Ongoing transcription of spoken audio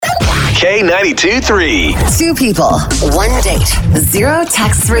K92-3. Two people, one date, zero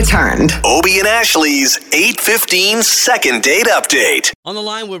texts returned. Obie and Ashley's 8:15 second date update. On the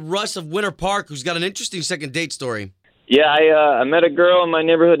line with Russ of Winter Park, who's got an interesting second date story. Yeah, I met a girl in my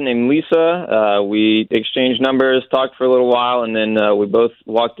neighborhood named Lisa. We exchanged numbers, talked for a little while, and then we both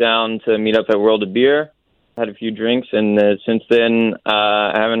walked down to meet up at World of Beer. Had a few drinks, and since then,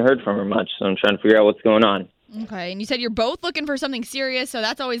 I haven't heard from her much, so I'm trying to figure out what's going on. Okay, and you said you're both looking for something serious, so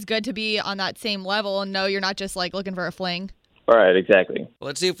that's always good to be on that same level and know you're not just, looking for a fling. All right, exactly. Well,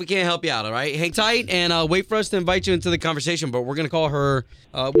 let's see if we can't help you out, all right? Hang tight and wait for us to invite you into the conversation, but we're going to call her,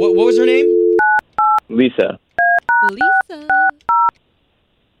 what was her name? Lisa. Lisa.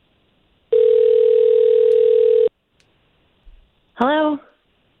 Hello.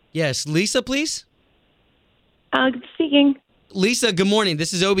 Yes, Lisa, please? Speaking. Lisa, good morning.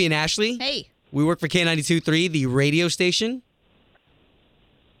 This is Obie and Ashley. Hey. We work for K92-3, the radio station.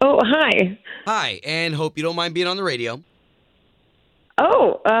 Oh, hi. Hi, and hope you don't mind being on the radio.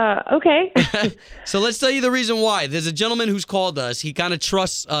 Oh, okay. So let's tell you the reason why. There's a gentleman who's called us. He kind of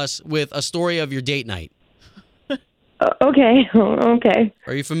trusts us with a story of your date night. Okay. Okay.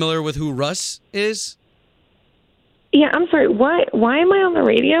 Are you familiar with who Russ is? Yeah, I'm sorry. Why am I on the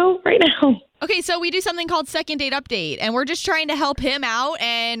radio right now? Okay, so we do something called Second Date Update, and we're just trying to help him out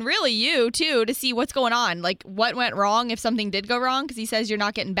and really you, too, to see what's going on. What went wrong if something did go wrong, because he says you're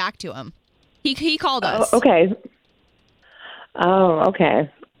not getting back to him. He called us. Oh, okay. Oh, okay.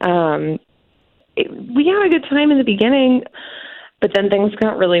 We had a good time in the beginning, but then things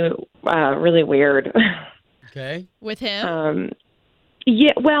got really weird. Okay. With him?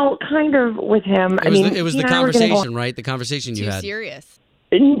 Yeah, well, kind of with him. It was the conversation, right? The conversation you had. Too serious.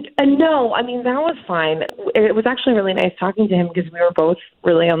 No, that was fine. It was actually really nice talking to him because we were both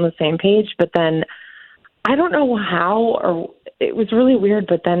really on the same page. But then I don't know how, or it was really weird.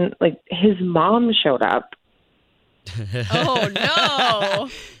 But then, his mom showed up. Oh, no.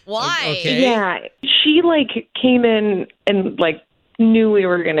 Why? Okay. Yeah, she, came in and, knew we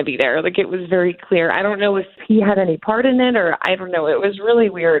were going to be there. It was very clear. I don't know if he had any part in it, or I don't know. It was really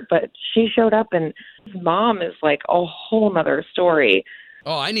weird. But she showed up, and his mom is, a whole nother story.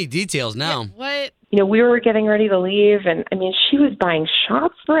 Oh, I need details now. Yeah, what? We were getting ready to leave, and she was buying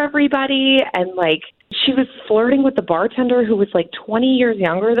shots for everybody, and she was flirting with the bartender who was 20 years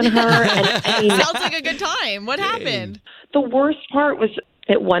younger than her. And Sounds like a good time. What happened? The worst part was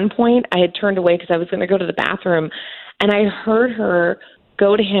at one point I had turned away because I was going to go to the bathroom, and I heard her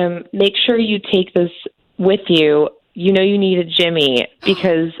go to him, "Make sure you take this with you. You know you need a Jimmy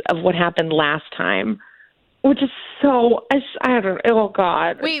because of what happened last time." Which is so, I don't know, oh,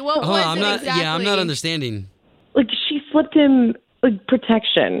 God. Wait, what was I'm it not, exactly? Yeah, I'm not understanding. She slipped him,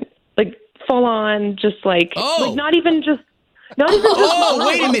 protection. Full on, just not even just. Oh,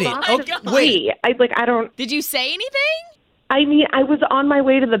 wait a minute. Okay, wait. I don't. Did you say anything? I was on my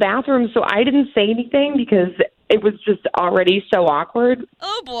way to the bathroom, so I didn't say anything because it was just already so awkward.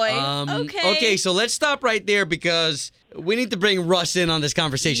 Oh, boy. Okay, so let's stop right there because we need to bring Russ in on this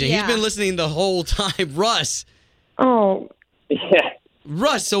conversation. Yeah. He's been listening the whole time. Russ. Oh. Yeah.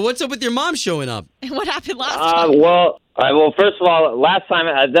 Russ, so what's up with your mom showing up? And what happened last time? Well, first of all, last time,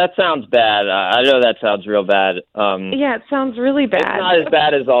 that sounds bad. I know that sounds real bad. Yeah, it sounds really bad. It's not as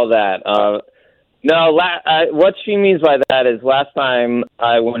bad as all that. No, what she means by that is last time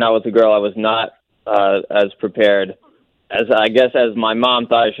I went out with a girl, I was not as prepared as my mom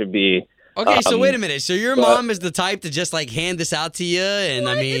thought I should be. Okay, so wait a minute. So your mom is the type to just hand this out to you, and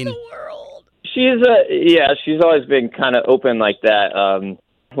What in the world? She's always been kind of open like that.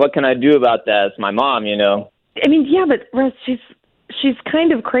 What can I do about that? It's my mom, Yeah, but Russ, she's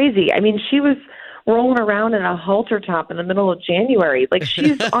kind of crazy. She was rolling around in a halter top in the middle of January.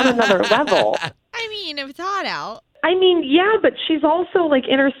 She's on another level. If it's hot out. Yeah, but she's also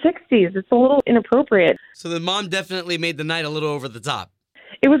in her 60s. It's a little inappropriate. So the mom definitely made the night a little over the top.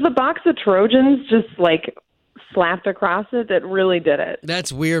 It was the box of Trojans just slapped across it that really did it.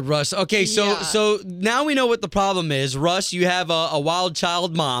 That's weird, Russ. Okay, so now we know what the problem is. Russ, you have a wild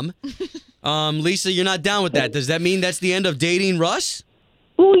child mom. Lisa, you're not down with that. Does that mean that's the end of dating Russ?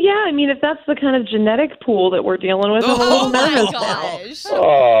 Well, yeah. If that's the kind of genetic pool that we're dealing with, I'm a little my nervous. gosh.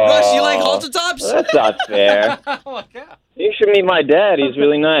 Oh, Russ, you like halter tops? That's not fair. Oh, my God. You should meet my dad. He's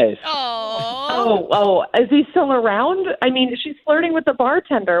really nice. Oh, is he still around? She's flirting with the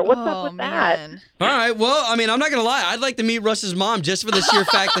bartender. What's up with that? Man. All right, well, I'm not going to lie. I'd like to meet Russ's mom just for the sheer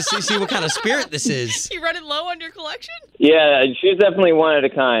fact to see what kind of spirit this is. You running low on your collection? Yeah, she's definitely one of a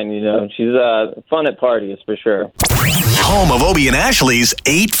kind, She's fun at parties, for sure. home of Obie and Ashley's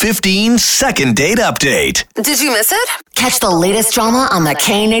 8:15 second date update. Did you miss it? Catch the latest drama on the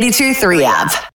K82 3 app.